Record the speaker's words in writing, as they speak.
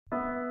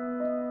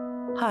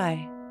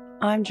Hi,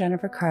 I'm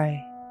Jennifer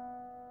Cray.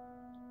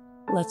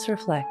 Let's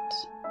reflect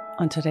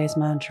on today's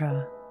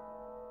mantra.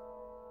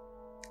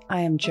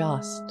 I am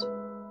just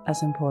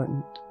as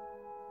important.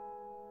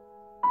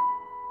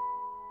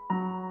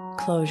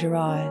 Close your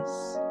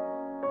eyes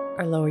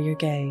or lower your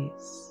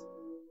gaze.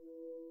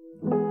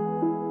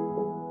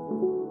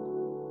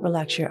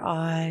 Relax your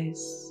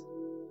eyes.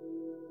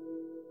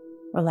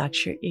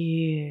 Relax your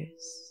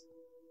ears.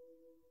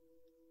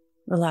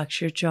 Relax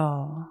your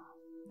jaw.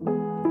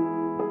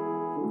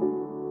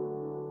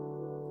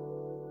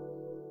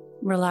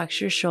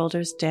 Relax your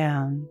shoulders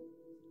down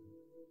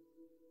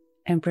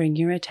and bring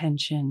your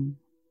attention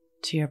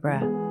to your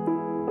breath.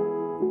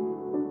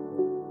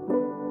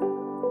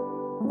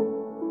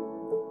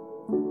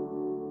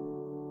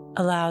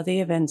 Allow the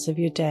events of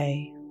your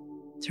day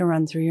to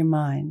run through your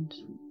mind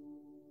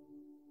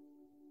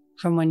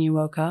from when you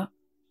woke up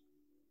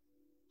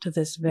to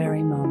this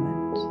very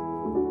moment,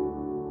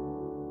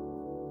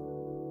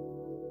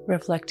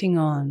 reflecting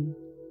on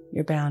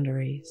your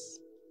boundaries.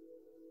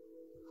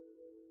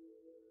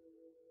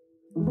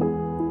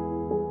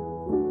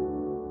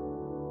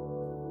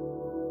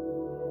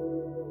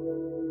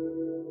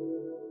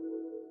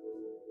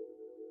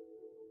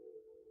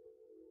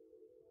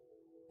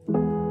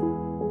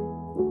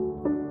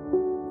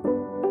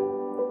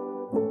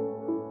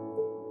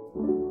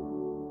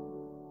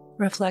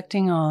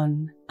 Reflecting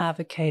on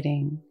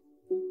advocating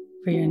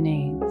for your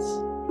needs.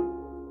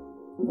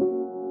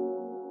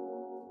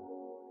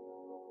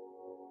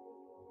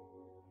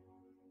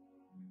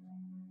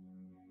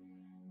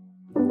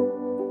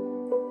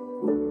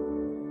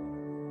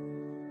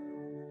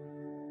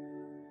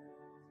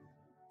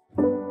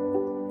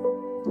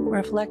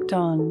 Reflect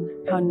on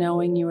how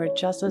knowing you are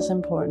just as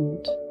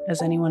important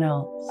as anyone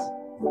else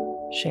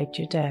shaped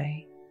your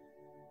day.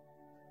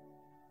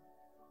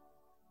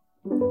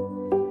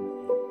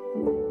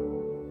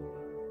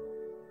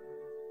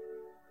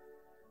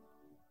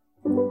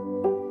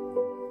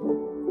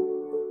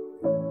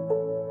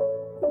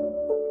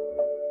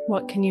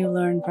 What can you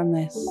learn from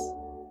this?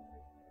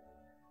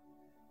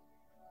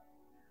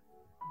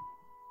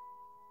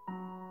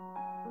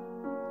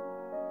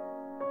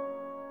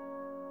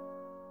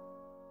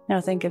 Now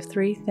think of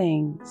 3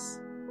 things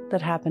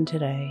that happened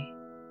today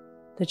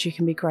that you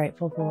can be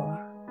grateful for.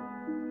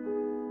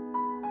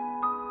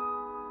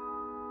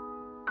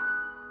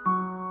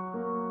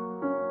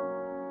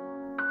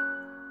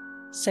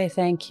 Say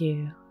thank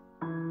you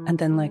and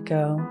then let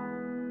go,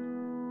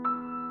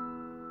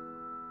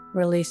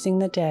 releasing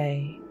the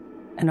day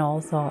and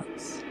all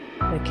thoughts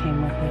that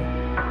came with it.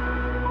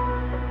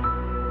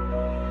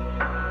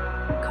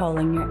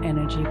 Calling your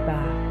energy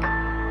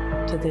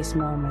back to this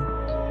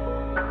moment.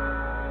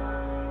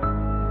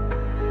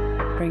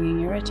 Bringing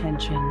your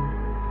attention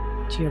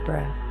to your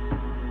breath.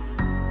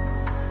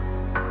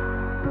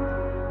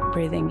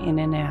 Breathing in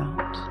and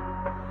out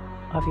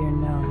of your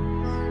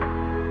nose.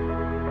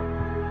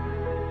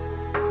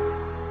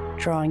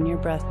 Drawing your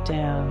breath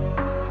down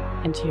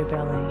into your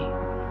belly,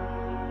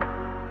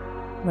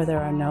 where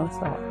there are no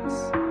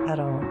thoughts at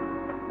all.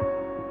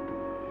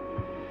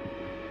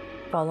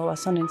 Follow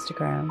us on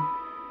Instagram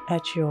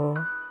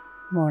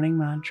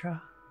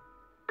 @YourMorningMantra.